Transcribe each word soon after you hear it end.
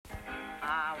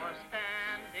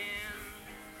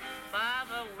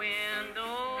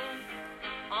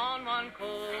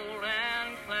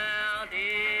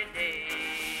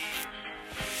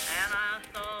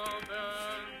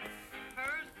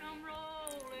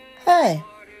Hi,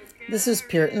 this is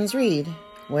Puritans Read,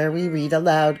 where we read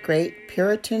aloud great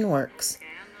Puritan works,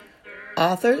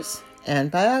 authors,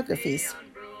 and biographies.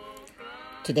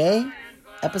 Today,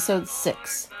 episode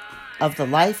 6 of The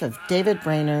Life of David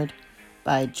Brainerd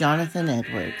by Jonathan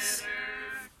Edwards.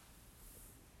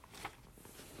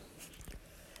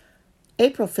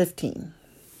 April 15.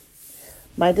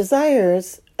 My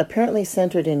desires apparently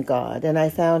centered in God, and I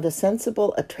found a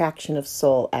sensible attraction of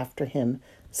soul after him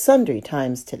sundry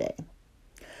times today.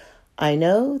 I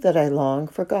know that I long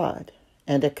for God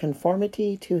and a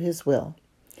conformity to his will,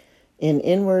 in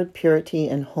inward purity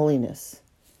and holiness,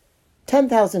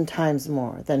 10,000 times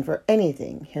more than for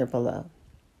anything here below.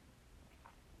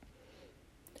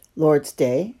 Lord's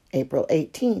Day, April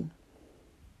 18.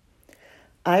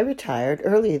 I retired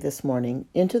early this morning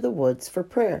into the woods for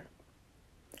prayer,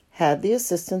 had the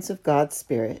assistance of God's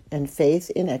Spirit and faith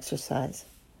in exercise,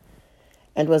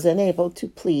 and was enabled to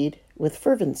plead with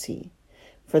fervency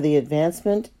for the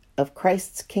advancement of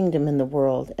Christ's kingdom in the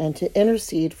world and to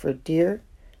intercede for dear,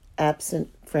 absent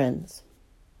friends.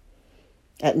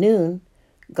 At noon,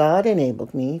 God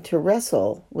enabled me to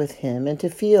wrestle with him and to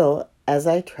feel, as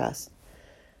I trust,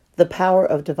 the power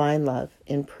of divine love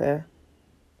in prayer.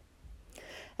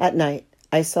 At night,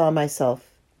 I saw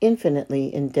myself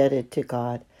infinitely indebted to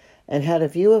God and had a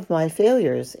view of my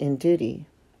failures in duty.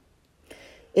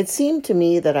 It seemed to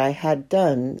me that I had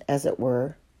done, as it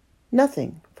were,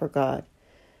 nothing for God,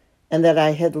 and that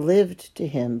I had lived to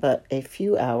him but a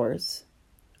few hours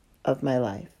of my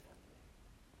life.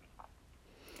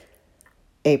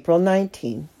 April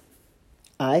 19.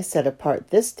 I set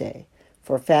apart this day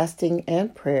for fasting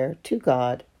and prayer to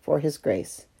God for his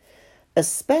grace,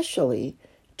 especially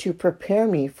to prepare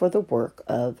me for the work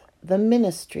of the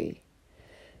ministry,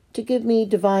 to give me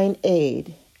divine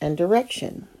aid and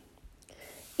direction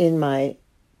in my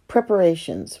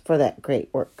preparations for that great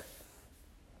work,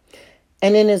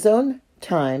 and in his own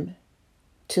time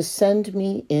to send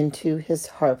me into his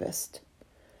harvest.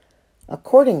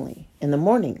 Accordingly, in the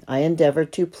morning I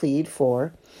endeavored to plead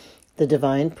for the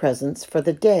divine presence for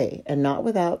the day, and not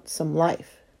without some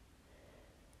life.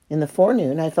 In the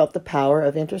forenoon I felt the power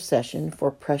of intercession for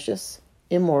precious,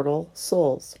 immortal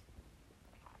souls,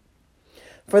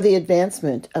 for the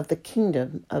advancement of the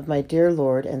kingdom of my dear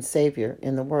Lord and Savior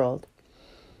in the world,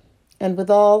 and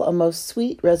withal a most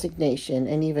sweet resignation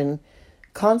and even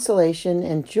consolation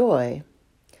and joy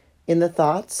in the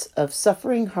thoughts of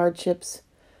suffering hardships,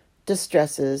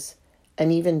 distresses,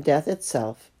 and even death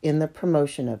itself in the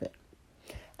promotion of it,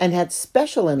 and had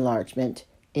special enlargement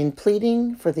in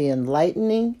pleading for the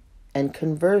enlightening and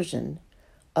conversion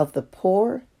of the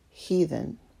poor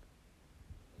heathen.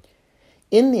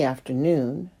 In the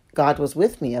afternoon, God was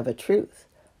with me of a truth.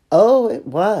 Oh, it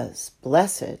was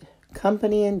blessed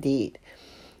company indeed.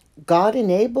 God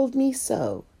enabled me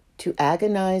so to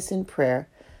agonize in prayer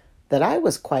that I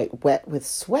was quite wet with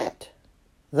sweat,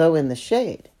 though in the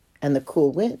shade and the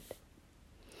cool wind.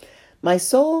 My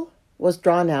soul was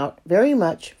drawn out very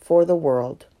much for the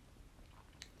world.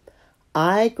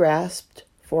 I grasped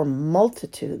for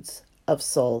multitudes of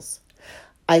souls.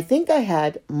 I think I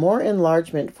had more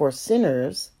enlargement for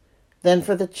sinners than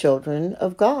for the children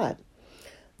of God,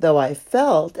 though I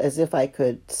felt as if I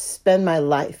could spend my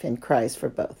life in Christ for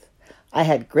both. I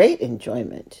had great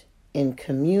enjoyment in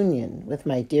communion with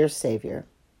my dear Savior.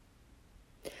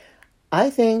 I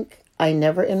think I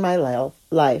never in my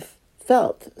life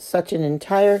felt such an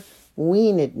entire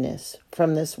weanedness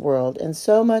from this world and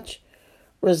so much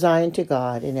resigned to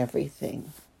God in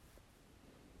everything.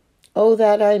 Oh,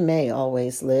 that I may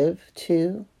always live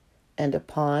to and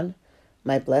upon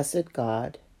my blessed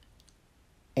God.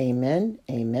 Amen,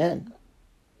 amen.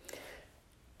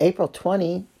 April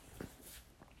 20.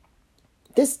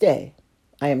 This day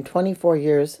I am 24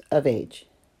 years of age.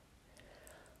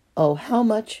 Oh, how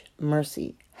much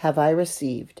mercy have I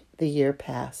received the year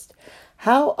past.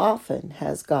 How often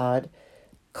has God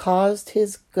caused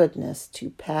his goodness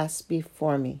to pass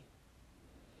before me.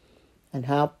 And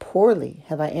how poorly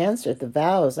have I answered the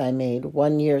vows I made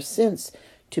 1 year since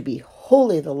to be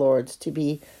wholly the Lord's, to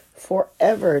be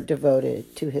forever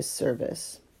devoted to his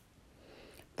service.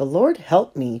 The Lord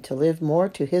help me to live more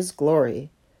to his glory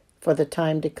for the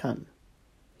time to come.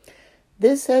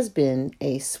 This has been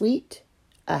a sweet,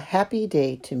 a happy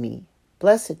day to me.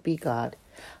 Blessed be God.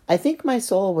 I think my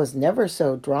soul was never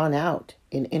so drawn out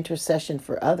in intercession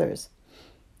for others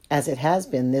as it has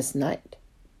been this night.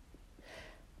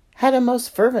 Had a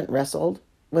most fervent wrestled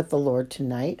with the Lord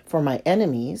tonight for my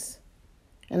enemies,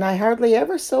 and I hardly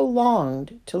ever so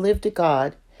longed to live to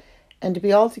God and to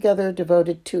be altogether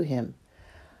devoted to him.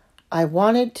 I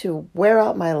wanted to wear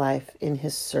out my life in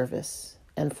his service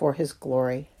and for his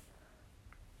glory.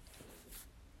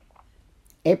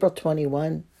 April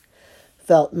 21.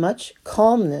 Felt much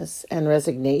calmness and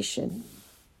resignation.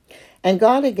 And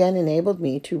God again enabled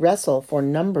me to wrestle for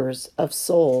numbers of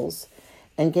souls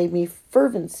and gave me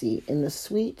fervency in the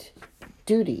sweet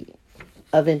duty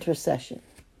of intercession.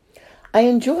 I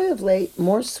enjoy of late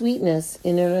more sweetness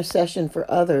in intercession for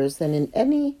others than in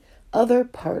any other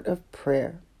part of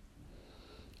prayer.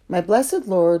 My blessed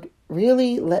Lord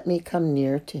really let me come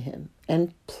near to him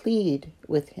and plead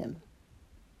with him.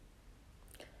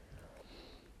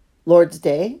 Lord's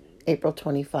Day, April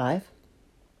 25.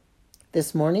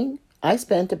 This morning, I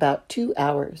spent about 2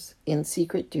 hours in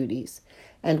secret duties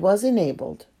and was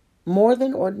enabled, more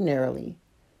than ordinarily,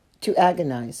 to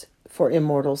agonize for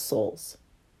immortal souls.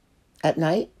 At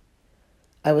night,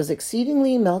 I was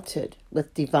exceedingly melted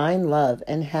with divine love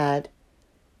and had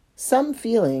some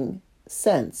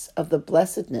sense of the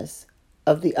blessedness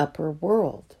of the upper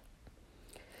world.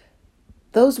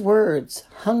 Those words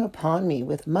hung upon me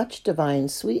with much divine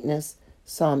sweetness,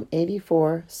 Psalm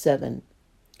 84:7.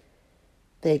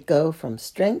 They go from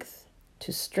strength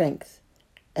to strength.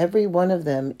 Every one of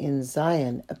them in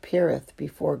Zion appeareth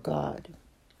before God.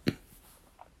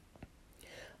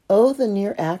 Oh, the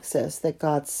near access that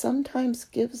God sometimes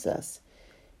gives us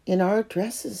in our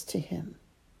addresses to him.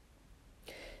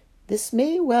 This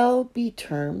may well be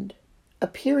termed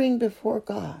appearing before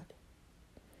God.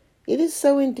 It is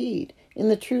so indeed in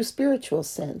the true spiritual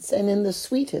sense and in the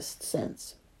sweetest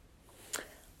sense.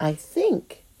 I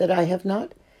think that I have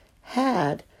not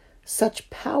had such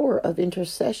power of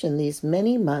intercession these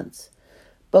many months,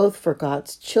 both for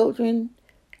God's children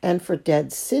and for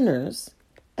dead sinners,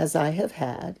 as I have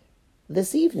had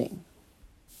this evening.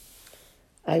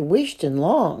 I wished and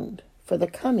longed for the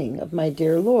coming of my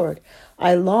dear Lord.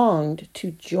 I longed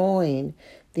to join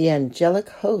the angelic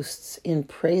hosts in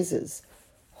praises,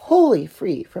 wholly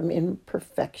free from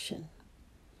imperfection.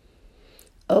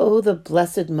 Oh, the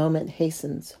blessed moment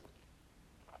hastens.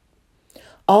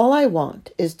 All I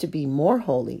want is to be more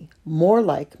holy, more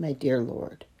like my dear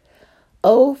Lord.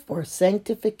 Oh, for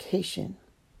sanctification!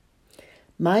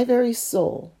 My very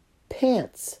soul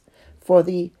pants for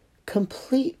the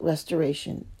complete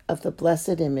restoration of the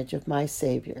blessed image of my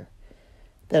Savior,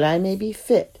 that I may be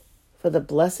fit for the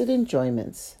blessed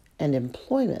enjoyments and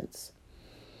employments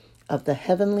of the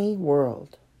heavenly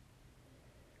world.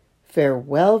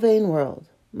 Farewell, vain world,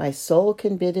 my soul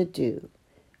can bid adieu.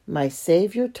 My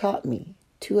Savior taught me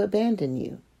to abandon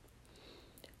you.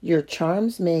 Your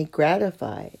charms may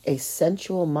gratify a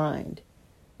sensual mind,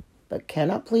 but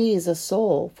cannot please a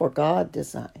soul for God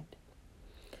designed.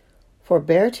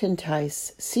 Forbear to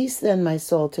entice, cease then my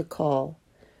soul to call.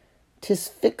 'Tis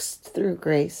fixed through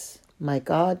grace, my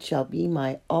God shall be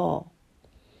my all.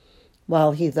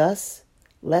 While he thus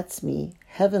lets me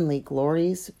heavenly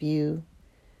glories view,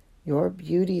 your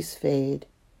beauties fade,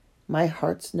 my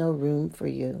heart's no room for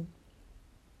you.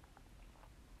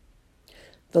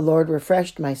 The Lord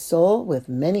refreshed my soul with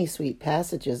many sweet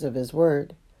passages of his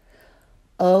word.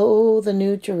 Oh, the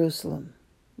New Jerusalem,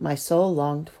 my soul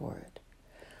longed for it.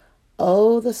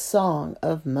 Oh, the song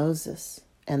of Moses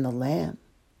and the Lamb,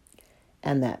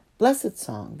 and that blessed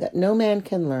song that no man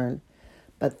can learn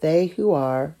but they who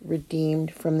are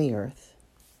redeemed from the earth.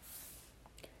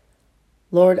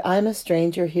 Lord, I'm a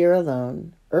stranger here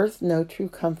alone. Earth no true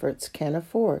comforts can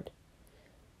afford.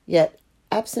 Yet,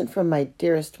 absent from my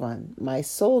dearest one, my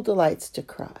soul delights to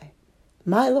cry,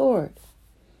 my Lord,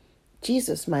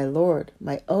 Jesus, my Lord,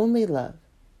 my only love,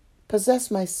 possess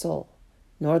my soul,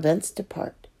 nor thence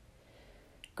depart.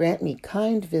 Grant me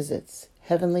kind visits,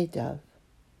 heavenly dove.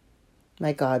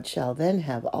 My God shall then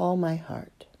have all my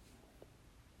heart.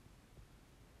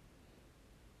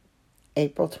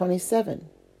 April 27.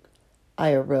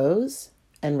 I arose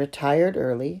and retired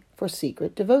early for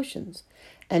secret devotions,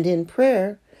 and in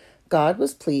prayer God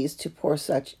was pleased to pour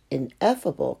such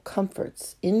ineffable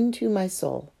comforts into my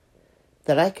soul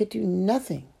that I could do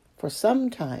nothing for some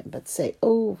time but say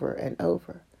over and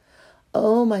over,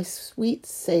 O my sweet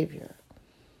Savior,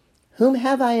 whom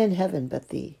have I in heaven but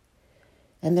thee?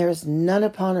 And there is none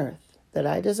upon earth that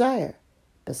I desire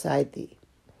beside thee.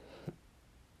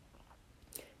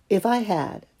 If I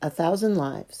had 1,000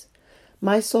 lives,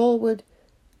 my soul would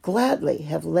gladly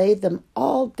have laid them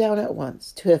all down at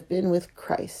once to have been with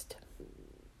Christ.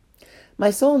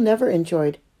 My soul never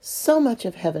enjoyed so much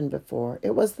of heaven before.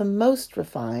 It was the most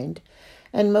refined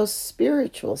and most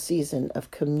spiritual season of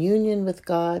communion with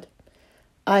God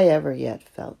I ever yet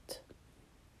felt.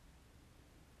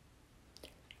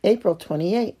 April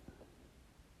 28.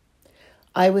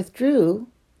 I withdrew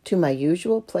to my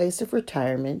usual place of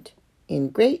retirement in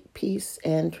great peace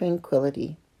and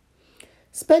tranquility.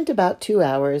 spent about 2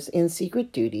 hours in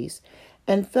secret duties,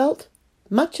 and felt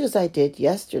much as I did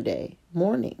yesterday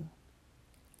morning,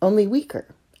 only weaker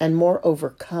and more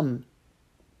overcome.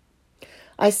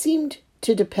 I seemed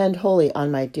to depend wholly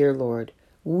on my dear Lord,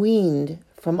 weaned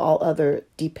from all other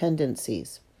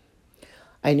dependencies.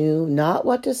 I knew not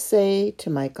what to say to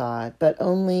my God, but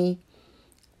only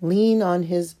lean on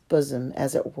his bosom,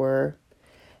 as it were,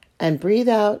 and breathe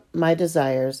out my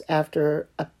desires after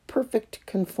a perfect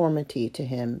conformity to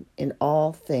him in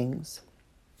all things.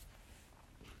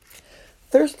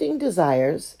 Thirsting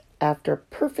desires after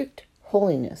perfect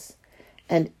holiness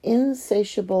and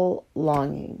insatiable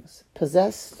longings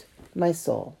possessed my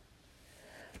soul.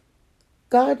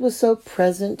 God was so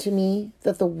present to me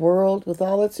that the world, with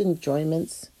all its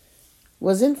enjoyments,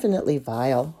 was infinitely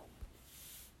vile.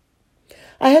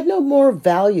 I had no more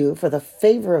value for the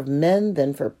favor of men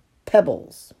than for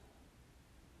pebbles.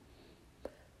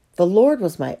 The Lord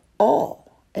was my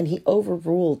all, and he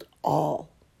overruled all,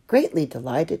 greatly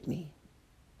delighted me.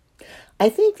 I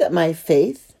think that my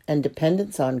faith and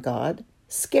dependence on God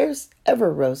scarce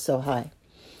ever rose so high.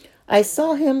 I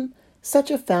saw him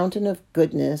such a fountain of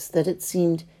goodness that it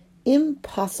seemed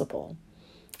impossible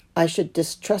I should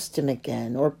distrust him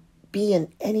again or be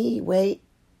in any way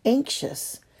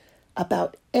anxious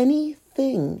about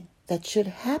anything that should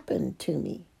happen to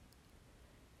me.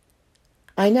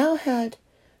 I now had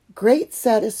great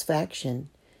satisfaction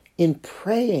in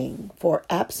praying for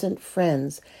absent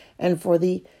friends and for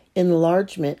the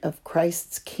enlargement of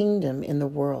Christ's kingdom in the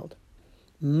world.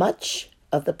 Much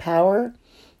of the power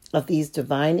of these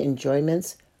divine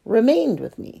enjoyments remained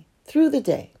with me through the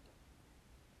day.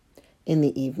 In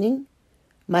the evening,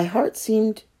 my heart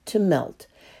seemed to melt,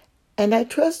 and I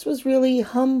trust was really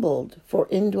humbled for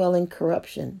indwelling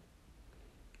corruption,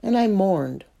 and I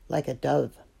mourned like a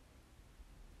dove.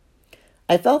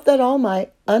 I felt that all my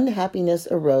unhappiness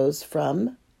arose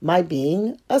from my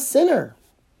being a sinner.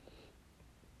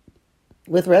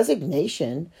 With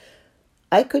resignation,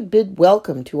 I could bid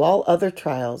welcome to all other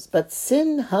trials, but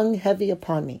sin hung heavy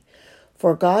upon me,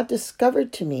 for God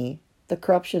discovered to me the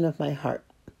corruption of my heart.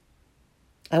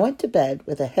 I went to bed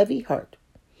with a heavy heart,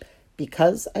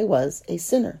 because I was a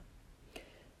sinner,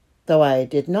 though I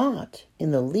did not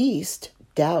in the least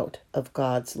doubt of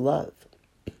God's love.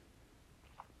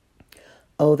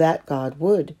 Oh, that God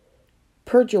would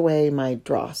purge away my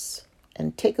dross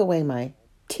and take away my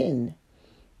tin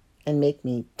and make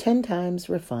me 10 times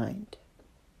refined.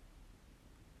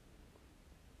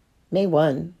 May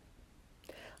 1.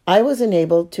 I was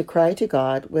enabled to cry to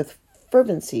God with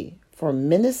fervency for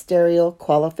ministerial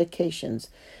qualifications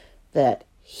that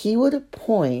he would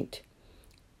appoint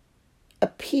a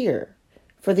peer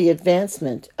for the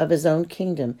advancement of his own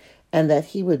kingdom, and that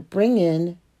he would bring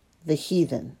in the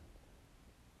heathen.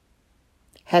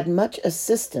 Had much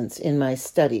assistance in my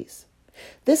studies.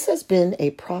 This has been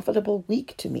a profitable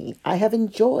week to me. I have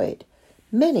enjoyed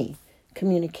many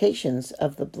communications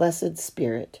of the blessed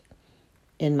Spirit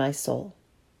in my soul.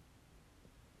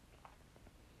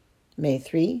 May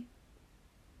 3.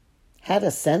 Had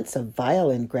a sense of vile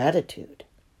ingratitude.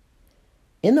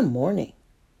 In the morning,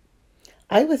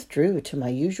 I withdrew to my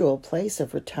usual place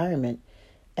of retirement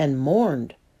and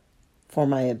mourned for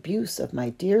my abuse of my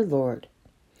dear Lord.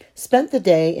 Spent the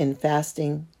day in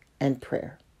fasting and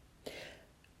prayer.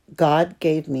 God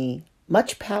gave me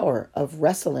much power of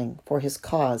wrestling for his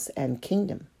cause and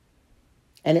kingdom,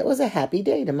 and it was a happy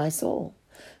day to my soul.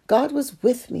 God was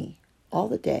with me all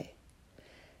the day,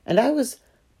 and I was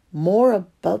more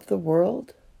above the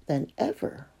world than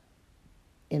ever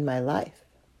in my life.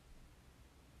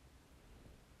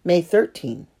 May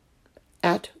 13,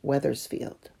 at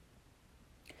Wethersfield.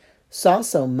 Saw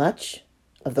so much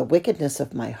of the wickedness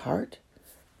of my heart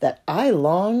that I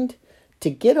longed to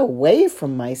get away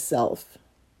from myself.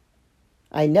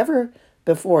 I never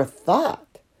before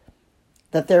thought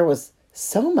that there was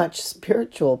so much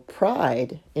spiritual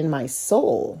pride in my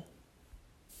soul.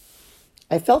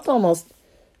 I felt almost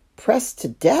pressed to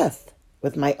death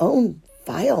with my own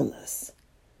vileness.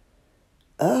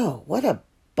 Oh, what a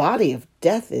body of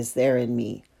death is there in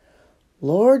me.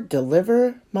 Lord,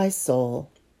 deliver my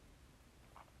soul.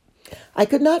 I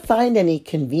could not find any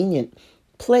convenient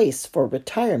place for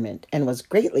retirement and was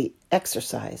greatly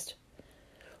exercised.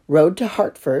 Rode to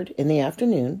Hartford in the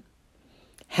afternoon,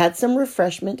 had some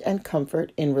refreshment and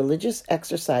comfort in religious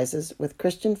exercises with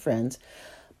Christian friends,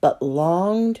 but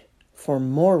longed for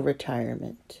more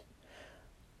retirement.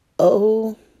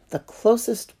 Oh, the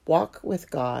closest walk with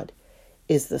God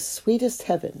is the sweetest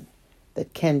heaven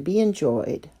that can be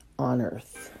enjoyed on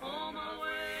earth.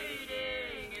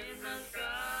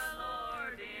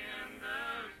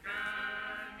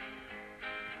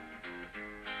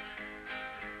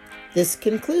 This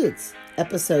concludes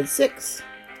episode 6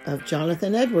 of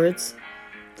Jonathan Edwards,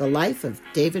 The Life of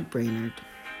David Brainerd.